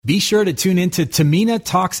Be sure to tune in to Tamina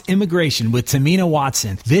Talks Immigration with Tamina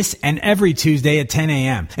Watson this and every Tuesday at 10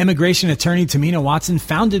 a.m. Immigration attorney Tamina Watson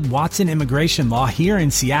founded Watson Immigration Law here in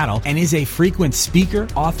Seattle and is a frequent speaker,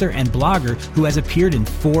 author, and blogger who has appeared in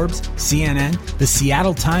Forbes, CNN, the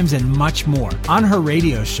Seattle Times, and much more. On her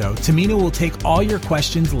radio show, Tamina will take all your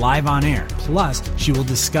questions live on air. Plus, she will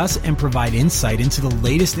discuss and provide insight into the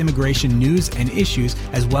latest immigration news and issues,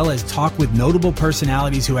 as well as talk with notable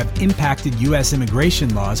personalities who have impacted U.S.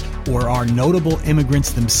 immigration laws or are notable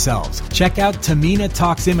immigrants themselves. Check out Tamina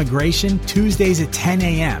Talks Immigration Tuesdays at 10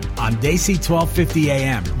 a.m. on Desi 1250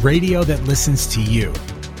 AM, radio that listens to you.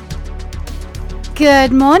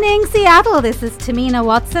 Good morning, Seattle. This is Tamina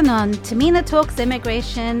Watson on Tamina Talks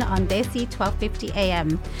Immigration on Desi 1250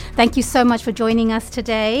 AM. Thank you so much for joining us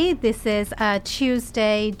today. This is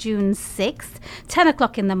Tuesday, June 6th, 10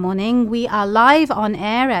 o'clock in the morning. We are live on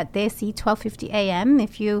air at Desi 1250 AM.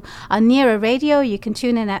 If you are near a radio, you can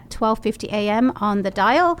tune in at 1250 AM on the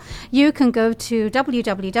dial. You can go to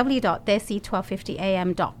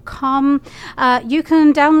www.desi1250am.com. You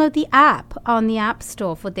can download the app on the App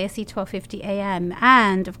Store for Desi 1250 AM.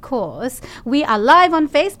 And of course, we are live on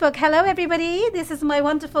Facebook. Hello, everybody. This is my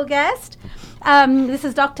wonderful guest. This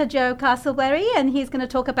is Dr. Joe Castleberry, and he's going to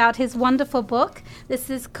talk about his wonderful book. This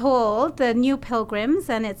is called The New Pilgrims,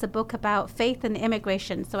 and it's a book about faith and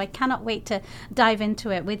immigration. So I cannot wait to dive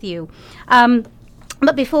into it with you.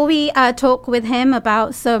 But before we talk with him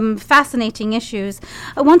about some fascinating issues,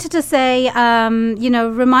 I wanted to say,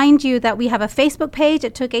 remind you that we have a Facebook page.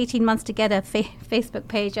 It took 18 months to get a Facebook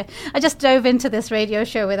page. I just dove into this radio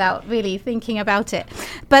show without really thinking about it.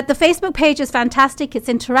 But the Facebook page is fantastic. It's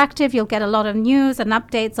interactive. You'll get a lot of news and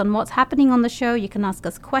updates on what's happening on the show. You can ask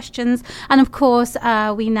us questions. And of course,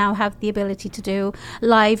 we now have the ability to do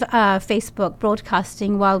live Facebook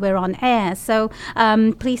broadcasting while we're on air. So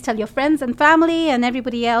please tell your friends and family and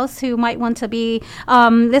everybody else who might want to be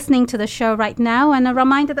listening to the show right now. And a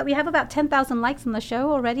reminder that we have about 10,000 likes on the show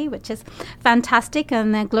already, which is fantastic,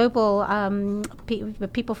 and they're global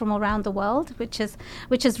people from around the world, which is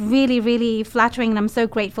really, really flattering, and I'm so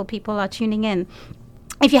grateful people are tuning in.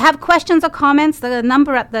 If you have questions or comments, the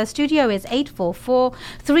number at the studio is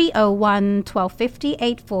 844-301-1250,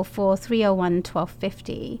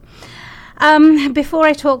 844-301-1250. Before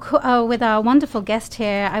I talk with our wonderful guest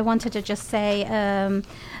here, I wanted to just say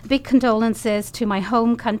big condolences to my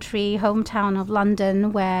hometown of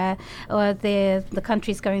London, where the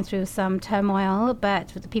country's going through some turmoil, but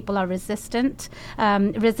the people are resisting,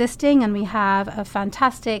 and we have a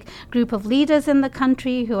fantastic group of leaders in the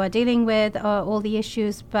country who are dealing with all the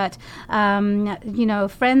issues. But,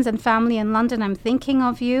 friends and family in London, I'm thinking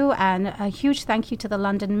of you, and a huge thank you to the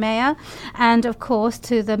London mayor, and of course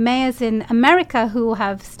to the mayors in America who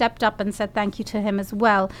have stepped up and said thank you to him as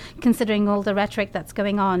well, considering all the rhetoric that's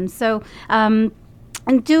going on. So,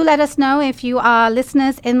 and do let us know if you are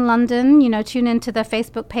listeners in London, tune into the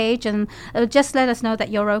Facebook page and just let us know that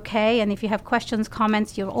you're okay. And if you have questions,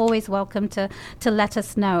 comments, you're always welcome to let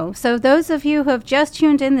us know. So those of you who have just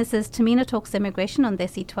tuned in, this is Tamina Talks Immigration on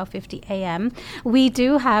Desi 1250 AM. We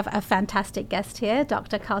do have a fantastic guest here,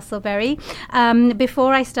 Dr. Castleberry.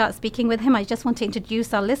 Before I start speaking with him, I just want to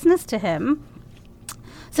introduce our listeners to him.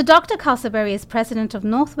 So Dr. Castleberry is president of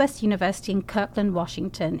Northwest University in Kirkland,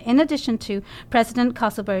 Washington. In addition to President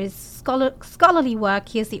Castleberry's scholarly work,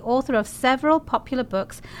 he is the author of several popular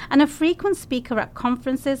books and a frequent speaker at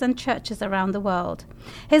conferences and churches around the world.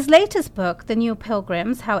 His latest book, The New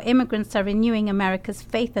Pilgrims, How Immigrants Are Renewing America's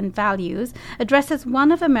Faith and Values, addresses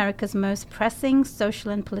one of America's most pressing social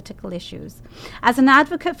and political issues. As an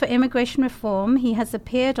advocate for immigration reform, he has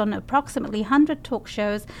appeared on approximately 100 talk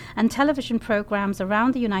shows and television programs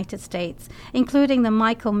around the United States, including the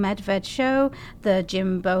Michael Medved Show, the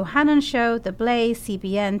Jim Bohannon Show, The Blaze,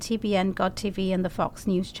 CBN, TBN, God TV, and the Fox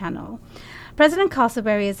News Channel. President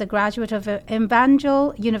Castleberry is a graduate of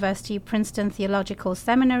Evangel University, Princeton Theological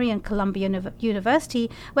Seminary, and Columbia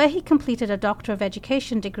University, where he completed a Doctor of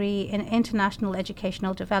Education degree in International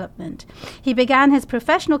Educational Development. He began his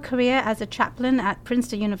professional career as a chaplain at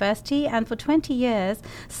Princeton University and for 20 years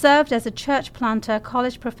served as a church planter,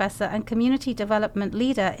 college professor, and community development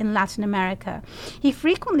leader in Latin America. He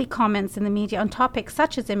frequently comments in the media on topics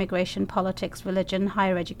such as immigration, politics, religion,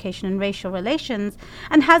 higher education, and racial relations,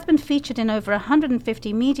 and has been featured in over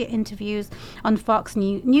 150 media interviews on Fox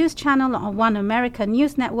News Channel, on One America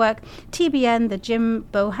News Network, TBN, The Jim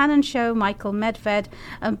Bohannon Show, Michael Medved,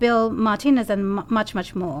 Bill Martinez, and much,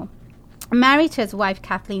 much more. Married to his wife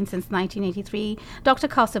Kathleen since 1983, Dr.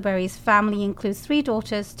 Castleberry's family includes 3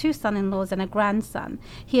 daughters, 2 son-in-laws, and a grandson.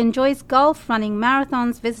 He enjoys golf, running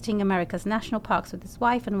marathons, visiting America's national parks with his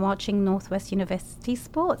wife, and watching Northwest University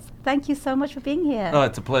sports. Thank you so much for being here. Oh,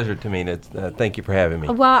 it's a pleasure to me. Thank you for having me.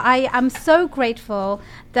 Well, I am so grateful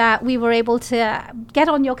that we were able to get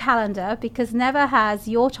on your calendar, because never has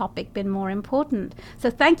your topic been more important. So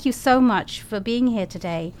thank you so much for being here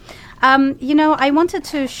today. I wanted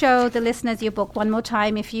to show the listeners your book one more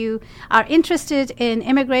time. If you are interested in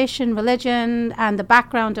immigration, religion, and the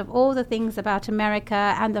background of all the things about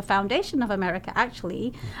America and the foundation of America,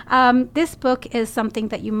 actually, this book is something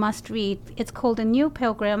that you must read. It's called The New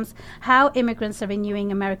Pilgrims: How Immigrants Are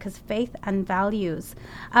Renewing America's Faith and Values.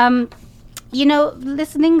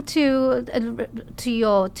 Listening to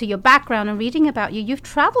your background and reading about you, you've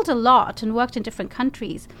traveled a lot and worked in different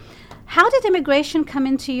countries. How did immigration come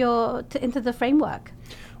into the framework?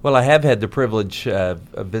 Well, I have had the privilege of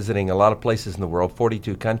visiting a lot of places in the world,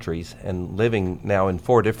 42 countries, and living now in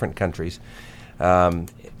 4 different countries.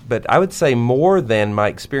 But I would say more than my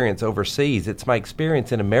experience overseas, it's my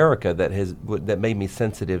experience in America that made me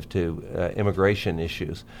sensitive to immigration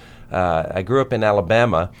issues. I grew up in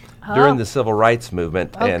Alabama during the Civil Rights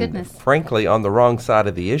Movement, frankly, on the wrong side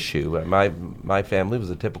of the issue. My family was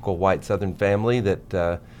a typical white Southern family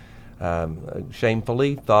that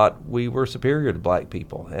shamefully thought we were superior to black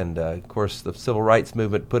people. And, of course, the Civil Rights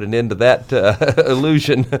Movement put an end to that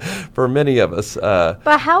illusion for many of us.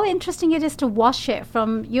 But how interesting it is to watch it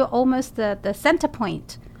from you're almost the center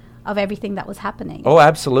point of everything that was happening. Oh,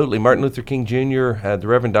 absolutely. Martin Luther King Jr., the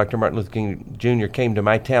Reverend Dr. Martin Luther King Jr. came to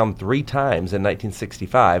my town 3 times in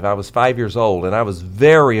 1965. I was 5 years old, and I was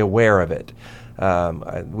very aware of it.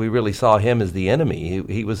 We really saw him as the enemy.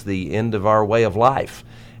 He was the end of our way of life.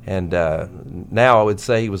 And now I would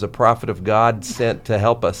say he was a prophet of God sent to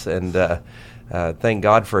help us. And thank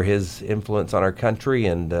God for his influence on our country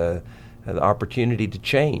and the opportunity to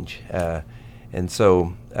change. And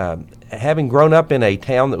so having grown up in a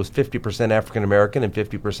town that was 50% African American and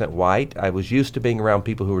 50% white, I was used to being around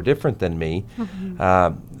people who were different than me.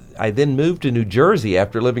 Mm-hmm. I then moved to New Jersey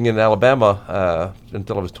after living in Alabama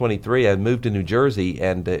until I was 23. I moved to New Jersey,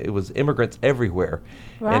 and it was immigrants everywhere.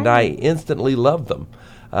 Right. And I instantly loved them.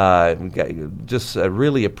 Just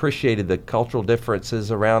really appreciated the cultural differences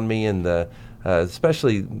around me, and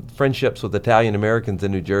especially friendships with Italian Americans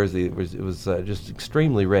in New Jersey. It was just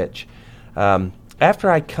extremely rich.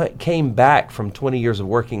 After I came back from 20 years of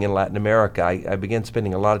working in Latin America, I began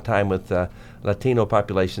spending a lot of time with Latino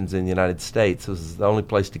populations in the United States. This is the only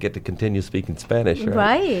place to get to continue speaking Spanish,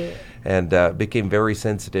 right? And became very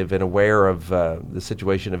sensitive and aware of the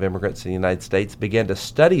situation of immigrants in the United States, began to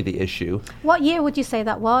study the issue. What year would you say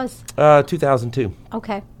that was? 2002.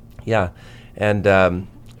 Okay. Yeah, and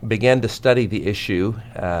began to study the issue,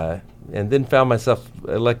 and then found myself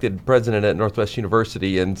elected president at Northwest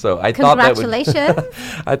University, and so I thought that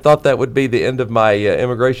I thought that would be the end of my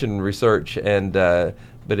immigration research, and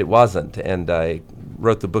but it wasn't. And I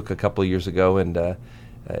wrote the book a couple of years ago, and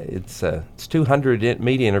it's 200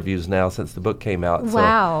 media interviews now since the book came out.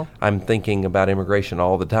 Wow! So I'm thinking about immigration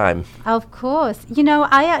all the time. Of course,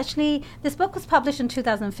 this book was published in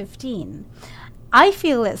 2015. I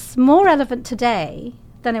feel it's more relevant today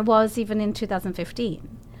than it was even in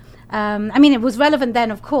 2015. It was relevant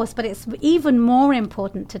then, of course, but it's even more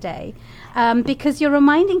important today because you're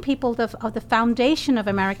reminding people of the foundation of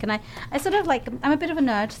America. And I sort of I'm a bit of a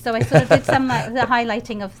nerd, so I sort of did some the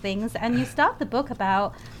highlighting of things. And you start the book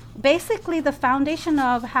about basically the foundation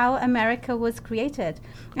of how America was created.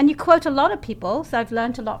 And you quote a lot of people, so I've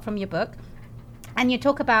learned a lot from your book. And you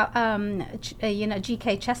talk about,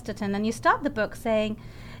 G.K. Chesterton, and you start the book saying,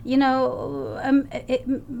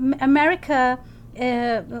 America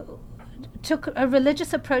took a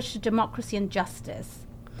religious approach to democracy and justice,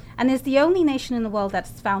 and is the only nation in the world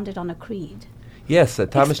that's founded on a creed. Yes,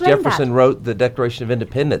 Thomas Jefferson wrote the Declaration of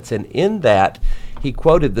Independence, and in that he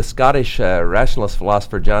quoted the Scottish rationalist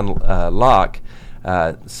philosopher John Locke,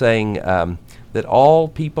 saying that all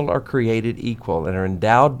people are created equal and are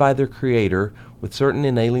endowed by their Creator with certain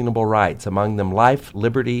inalienable rights, among them life,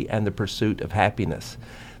 liberty, and the pursuit of happiness.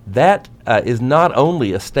 That is not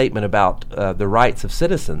only a statement about the rights of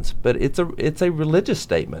citizens, but it's a religious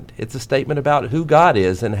statement. It's a statement about who God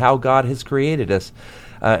is and how God has created us,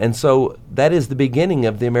 and so that is the beginning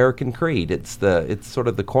of the American creed. It's sort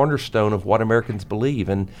of the cornerstone of what Americans believe,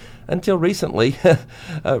 and until recently,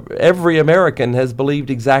 every American has believed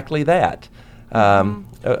exactly that. Some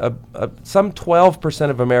 12%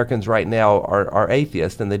 of Americans right now are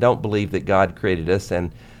atheists, and they don't believe that God created us,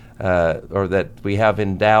 and or that we have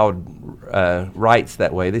endowed rights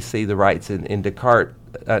that way. They see the rights in Descartes,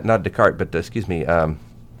 not Descartes, but excuse me,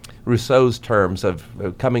 Rousseau's terms of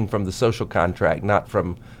coming from the social contract, not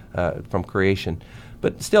from creation.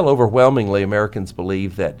 But still, overwhelmingly, Americans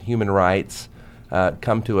believe that human rights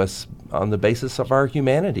come to us on the basis of our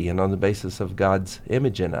humanity and on the basis of God's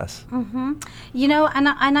image in us. Mm-hmm. You know, and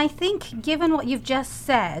I think, given what you've just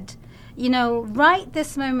said, you know, right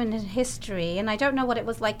this moment in history, and I don't know what it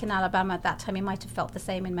was like in Alabama at that time, it might have felt the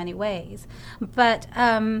same in many ways, but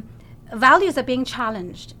values are being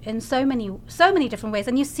challenged in so many different ways,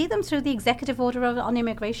 and you see them through the executive order on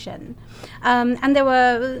immigration. And there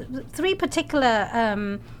were 3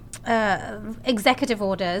 particular executive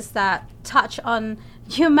orders that touch on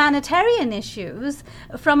humanitarian issues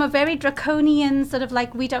from a very draconian sort of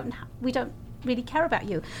like, we don't really care about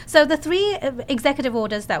you. So the 3 executive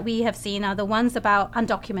orders that we have seen are the ones about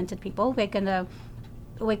undocumented people. We're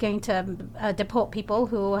going to deport people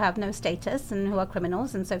who have no status and who are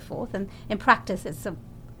criminals and so forth. And in practice, it's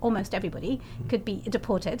almost everybody could be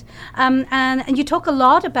deported. And you talk a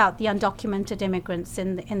lot about the undocumented immigrants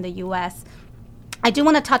in the U.S. I do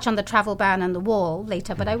want to touch on the travel ban and the wall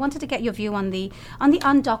later, but I wanted to get your view on the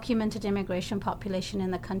undocumented immigration population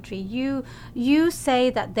in the country. You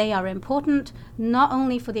say that they are important not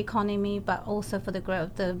only for the economy but also for the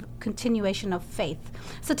growth, the continuation of faith.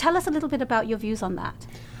 So tell us a little bit about your views on that.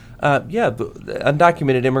 The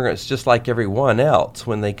undocumented immigrants, just like everyone else,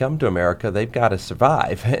 when they come to America, they've got to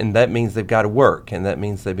survive, and that means they've got to work, and that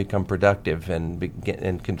means they become productive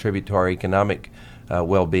and contribute to our economic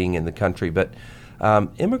well-being in the country. But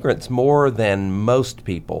immigrants, more than most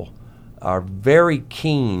people, are very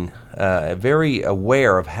keen, very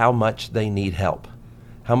aware of how much they need help,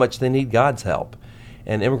 how much they need God's help.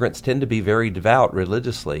 And immigrants tend to be very devout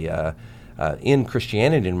religiously. In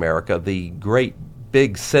Christianity in America, the great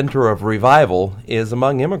big center of revival is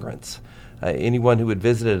among immigrants. Anyone who had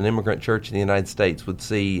visited an immigrant church in the United States would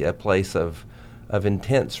see a place of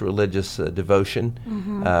intense religious devotion,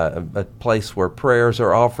 a place where prayers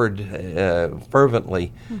are offered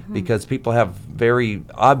fervently because people have very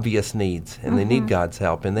obvious needs and they need God's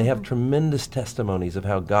help. And they have tremendous testimonies of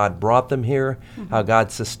how God brought them here, how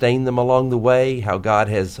God sustained them along the way, how God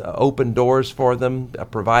has opened doors for them,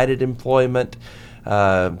 provided employment,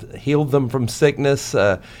 healed them from sickness,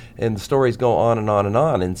 and the stories go on and on and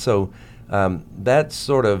on. And so that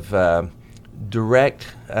sort of direct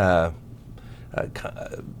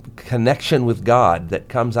connection with God that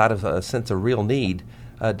comes out of a sense of real need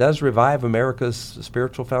does revive America's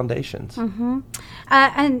spiritual foundations.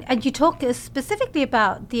 And you talk specifically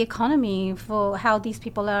about the economy, for how these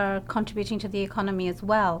people are contributing to the economy as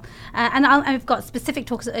well. And I've got specific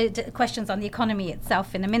questions on the economy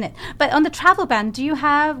itself in a minute. But on the travel ban, do you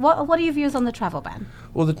have what are your views on the travel ban?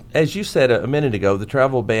 Well, as you said a minute ago, the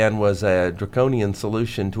travel ban was a draconian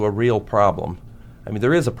solution to a real problem. I mean,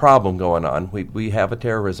 there is a problem going on. We have a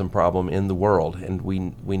terrorism problem in the world, and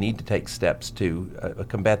we need to take steps to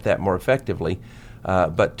combat that more effectively.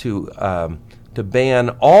 But to ban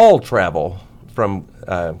all travel from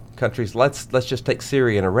countries, let's just take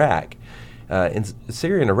Syria and Iraq. In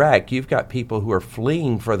Syria and Iraq, you've got people who are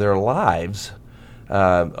fleeing for their lives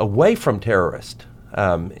away from terrorists.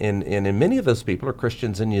 And in many of those people are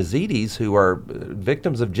Christians and Yazidis who are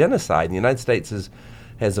victims of genocide. The United States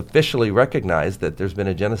has officially recognized that there's been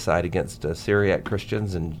a genocide against Syriac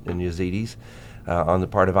Christians and Yazidis on the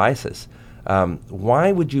part of ISIS.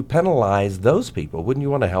 Why would you penalize those people? Wouldn't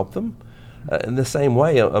you want to help them? In the same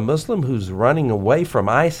way, a Muslim who's running away from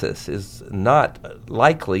ISIS is not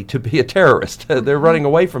likely to be a terrorist. They're running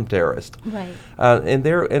away from terrorists. Right. And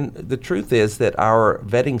the truth is that our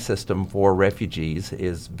vetting system for refugees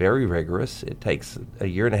is very rigorous. It takes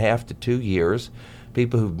 1.5 to 2 years.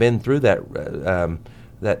 People who've been through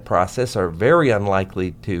that process are very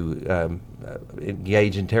unlikely to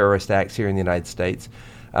engage in terrorist acts here in the United States.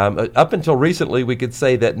 Up until recently, we could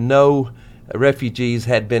say that no refugees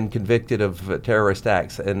had been convicted of terrorist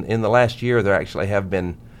acts. And in the last year, there actually have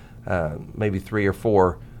been maybe 3 or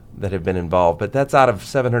 4 that have been involved. But that's out of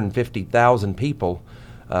 750,000 people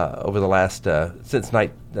over the last since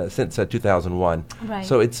 2001. Right.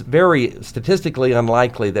 So it's very statistically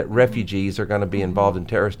unlikely that refugees are going to be involved in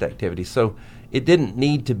terrorist activities. So it didn't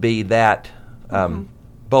need to be that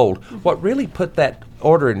bold. What really put that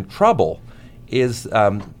order in trouble is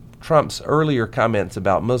Trump's earlier comments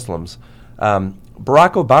about Muslims.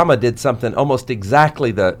 Barack Obama did something almost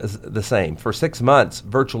exactly the same. For 6 months,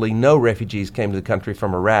 virtually no refugees came to the country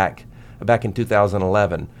from Iraq back in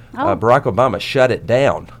 2011. Barack Obama shut it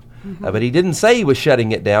down. But he didn't say he was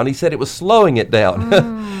shutting it down. He said it was slowing it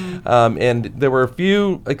down. And there were a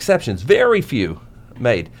few exceptions, very few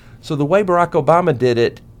made. So the way Barack Obama did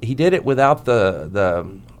it, he did it without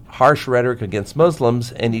the harsh rhetoric against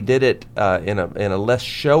Muslims, and he did it in a less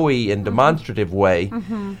showy and demonstrative way.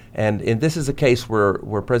 And this is a case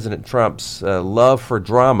where President Trump's love for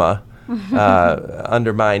drama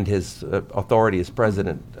undermined his authority as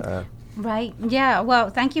president. Right. Yeah. Well,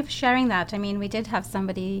 thank you for sharing that. I mean, we did have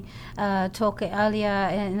somebody talk earlier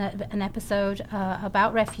in an episode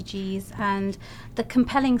about refugees, and the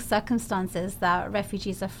compelling circumstances that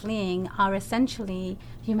refugees are fleeing are essentially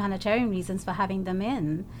humanitarian reasons for having them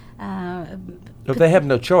in. But they have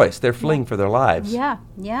no choice. They're fleeing for their lives. Yeah,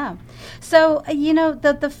 yeah. So,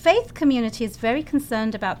 the faith community is very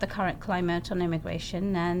concerned about the current climate on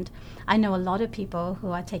immigration, and I know a lot of people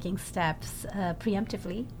who are taking steps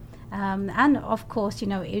preemptively. And of course,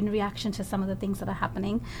 in reaction to some of the things that are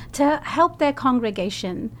happening, to help their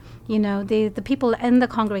congregation. The people in the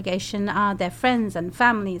congregation are their friends and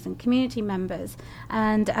families and community members.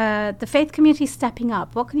 And the faith community is stepping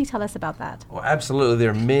up. What can you tell us about that? Well, absolutely.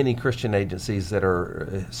 There are many Christian agencies that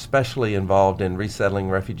are especially involved in resettling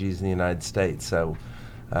refugees in the United States. So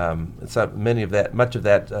much of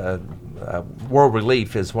that, World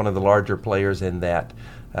Relief is one of the larger players in that.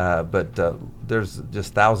 But there's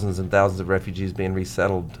just thousands and thousands of refugees being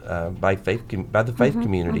resettled by the faith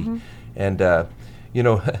community, and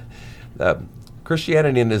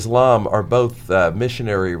Christianity and Islam are both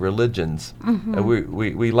missionary religions.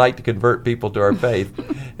 We like to convert people to our faith,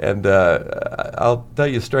 and I'll tell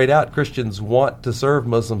you straight out, Christians want to serve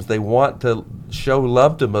Muslims. They want to show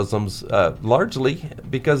love to Muslims, largely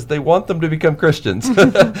because they want them to become Christians,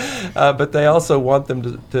 but they also want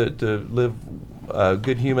them to live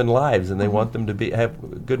good human lives, and they want them to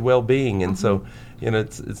have good well-being. And so,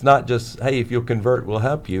 it's not just, hey, if you'll convert, we'll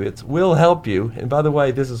help you. It's we'll help you. And by the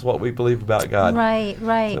way, this is what we believe about God. Right.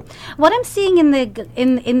 So. What I'm seeing in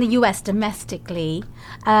the U.S. domestically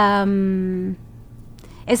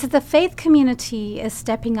is that the faith community is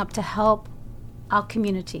stepping up to help our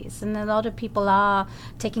communities, and a lot of people are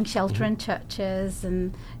taking shelter in churches,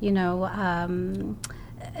 and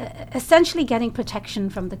essentially getting protection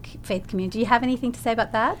from the faith community. Do you have anything to say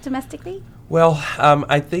about that domestically? Well,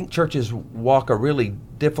 I think churches walk a really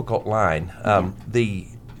difficult line. The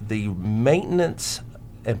maintenance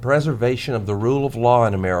and preservation of the rule of law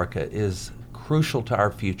in America is crucial to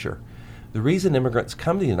our future. The reason immigrants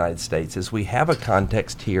come to the United States is we have a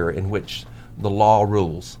context here in which the law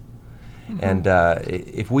rules. And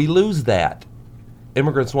if we lose that,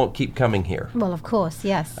 immigrants won't keep coming here. Well, of course,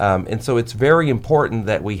 yes. And so it's very important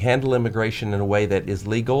that we handle immigration in a way that is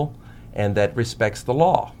legal and that respects the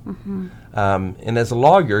law. And as a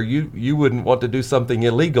lawyer, you wouldn't want to do something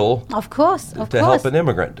illegal, of course, to help an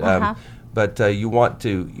immigrant. But you want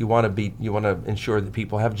to ensure that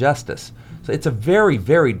people have justice. So it's a very,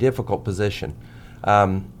 very difficult position.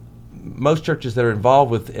 Most churches that are involved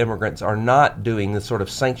with immigrants are not doing the sort of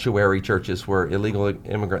sanctuary churches where illegal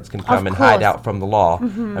immigrants can come and hide out from the law. I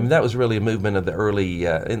mean, that was really a movement of the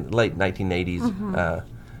late 1980s,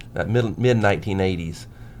 mid-1980s,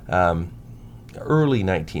 early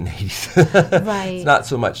 1980s. Right. It's not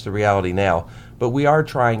so much the reality now. But we are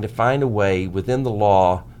trying to find a way within the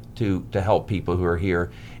law to help people who are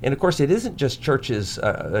here. And of course, it isn't just churches,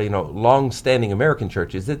 long-standing American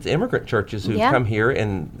churches. It's immigrant churches who come here,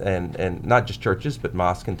 and not just churches, but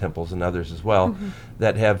mosques and temples and others as well,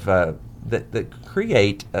 that have that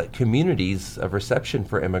create communities of reception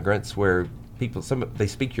for immigrants where people they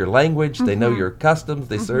speak your language, they know your customs,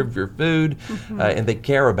 they serve your food, and they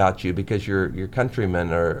care about you because you're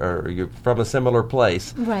countrymen or you're from a similar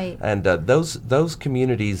place. Right. And those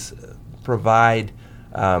communities provide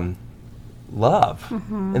love,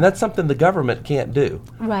 and that's something the government can't do.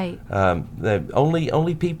 Right.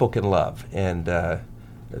 Only people can love, and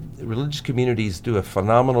religious communities do a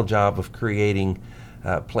phenomenal job of creating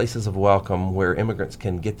places of welcome where immigrants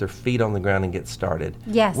can get their feet on the ground and get started.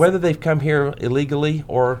 Yes. Whether they've come here illegally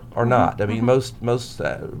or not. I mean, most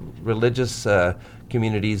religious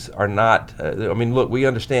communities are not. Look, we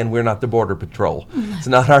understand we're not the Border Patrol. It's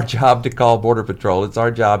not our job to call Border Patrol. It's our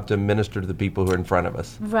job to minister to the people who are in front of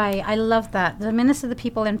us. Right. I love that. To minister to the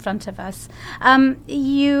people in front of us.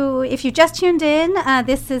 If you just tuned in,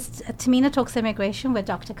 this is Tamina Talks Immigration with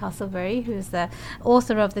Dr. Castleberry, who's the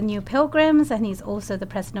author of The New Pilgrims, and he's also the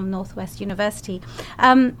president of Northwest University.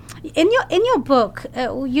 In your book,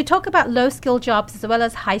 you talk about low-skill jobs as well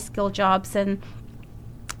as high-skill jobs, and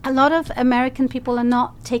a lot of American people are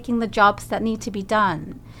not taking the jobs that need to be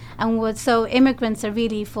done. And so immigrants are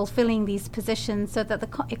really fulfilling these positions so that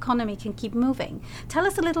the economy can keep moving. Tell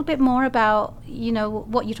us a little bit more about,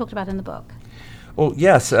 what you talked about in the book. Well,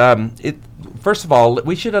 yes. First of all,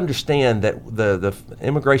 we should understand that the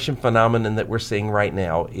immigration phenomenon that we're seeing right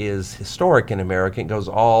now is historic in America. It goes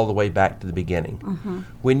all the way back to the beginning. Mm-hmm.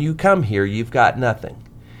 When you come here, you've got nothing.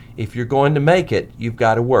 If you're going to make it, you've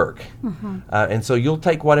got to work. Mm-hmm. And so you'll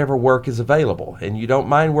take whatever work is available. And you don't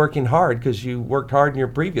mind working hard because you worked hard in your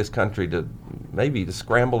previous country to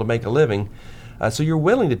scramble to make a living. So you're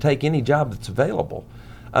willing to take any job that's available.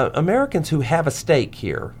 Americans who have a stake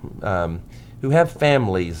here, who have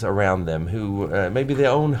families around them, who maybe they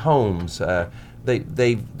own homes,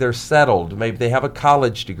 they're settled, maybe they have a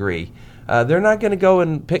college degree. They're not going to go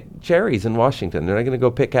and pick cherries in Washington. They're not going to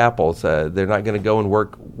go pick apples. They're not going to go and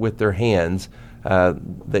work with their hands.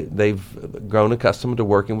 They've grown accustomed to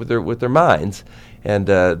working with their minds, and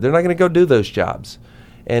they're not going to go do those jobs.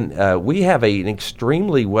 And we have an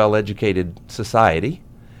extremely well-educated society,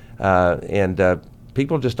 and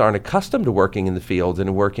people just aren't accustomed to working in the fields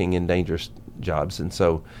and working in dangerous jobs. And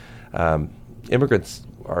so immigrants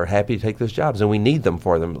are happy to take those jobs, and we need them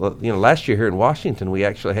for them. Last year here in Washington, we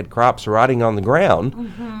actually had crops rotting on the ground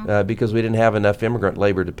because we didn't have enough immigrant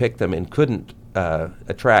labor to pick them and couldn't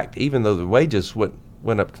attract, even though the wages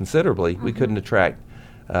went up considerably, we couldn't attract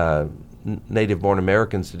native-born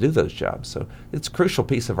Americans to do those jobs. So it's a crucial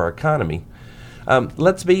piece of our economy.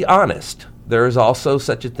 Let's be honest. There is also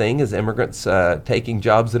such a thing as immigrants taking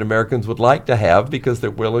jobs that Americans would like to have because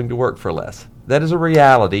they're willing to work for less. That is a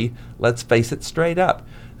reality. Let's face it straight up.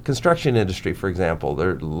 Construction industry, for example, there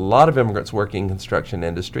are a lot of immigrants working in construction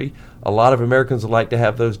industry. A lot of Americans would like to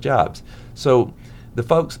have those jobs. So the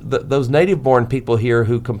folks, those native-born people here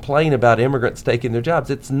who complain about immigrants taking their jobs,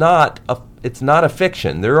 it's not a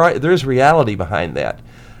fiction. There's reality behind that,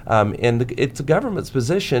 and it's the government's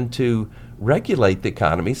position to regulate the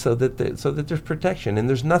economy so that there's protection. And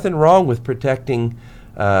there's nothing wrong with protecting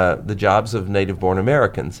the jobs of native-born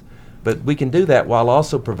Americans. But we can do that while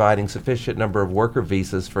also providing sufficient number of worker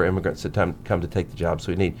visas for immigrants to come to take the jobs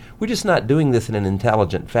we need. We're just not doing this in an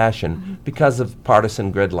intelligent fashion because of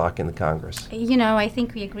partisan gridlock in the Congress. I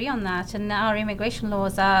think we agree on that. And our immigration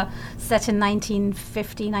laws are set in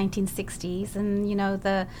 1950, 1960s. And,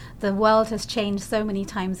 the world has changed so many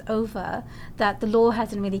times over that the law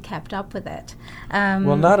hasn't really kept up with it.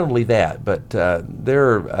 Well, not only that, but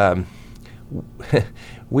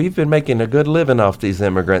we've been making a good living off these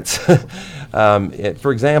immigrants.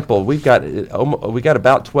 For example, we got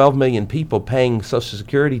about 12 million people paying Social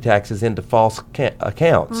Security taxes into false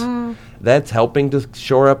accounts. That's helping to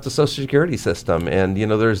shore up the Social Security system. And,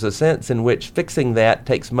 there's a sense in which fixing that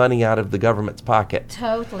takes money out of the government's pocket.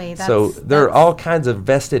 Totally. So there are all kinds of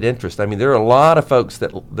vested interests. I mean, there are a lot of folks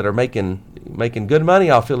that are making good money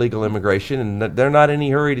off illegal immigration, and they're not in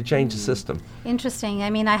any hurry to change the system. Interesting.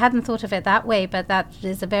 I mean, I hadn't thought of it that way, but that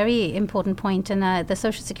is a very important point. And the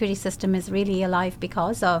Social Security system is really alive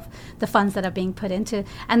because of the funds that are being put into,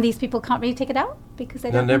 and these people can't really take it out because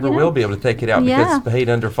they never will be able to take it out because it's paid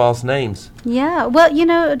under false names. Yeah. Well,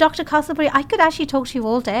 Dr. Castleberry, I could actually talk to you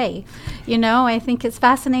all day. I think it's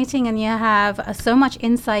fascinating, and you have so much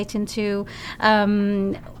insight into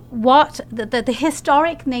what the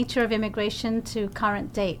historic nature of immigration to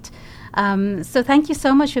current date. So thank you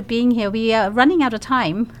so much for being here. We are running out of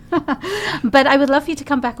time, but I would love for you to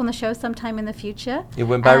come back on the show sometime in the future. It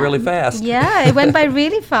went by really fast. Yeah, it went by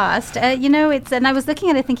really fast. And I was looking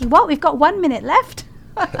at it thinking, we've got 1 minute left.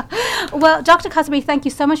 Well, Dr. Castleberry, thank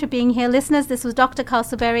you so much for being here. Listeners, this was Dr.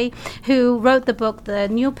 Castleberry, who wrote the book, The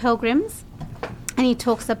New Pilgrims. And he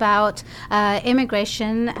talks about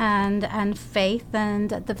immigration and faith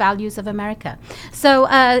and the values of America. So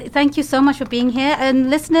thank you so much for being here.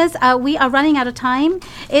 And listeners, we are running out of time.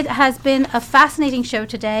 It has been a fascinating show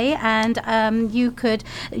today, and you can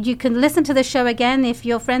listen to the show again. If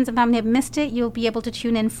your friends and family have missed it, you'll be able to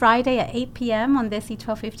tune in Friday at 8 p.m. on Desi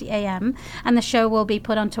 1250 AM, and the show will be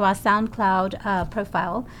put onto our SoundCloud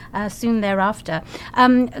profile soon thereafter.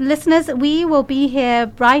 Listeners, we will be here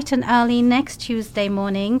bright and early next Tuesday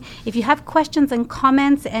morning. If you have questions and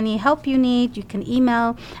comments, any help you need, you can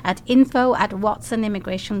email at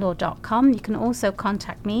info@watsonimmigrationlaw.com. You can also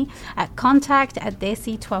contact me at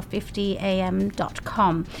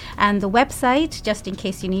contact@desi1250am.com. And the website, just in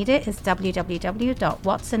case you need it, is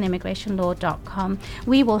www.watsonimmigrationlaw.com.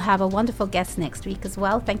 We will have a wonderful guest next week as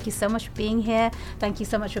well. Thank you so much for being here. Thank you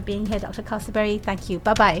so much for being here, Dr. Castleberry. Thank you.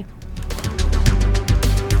 Bye-bye.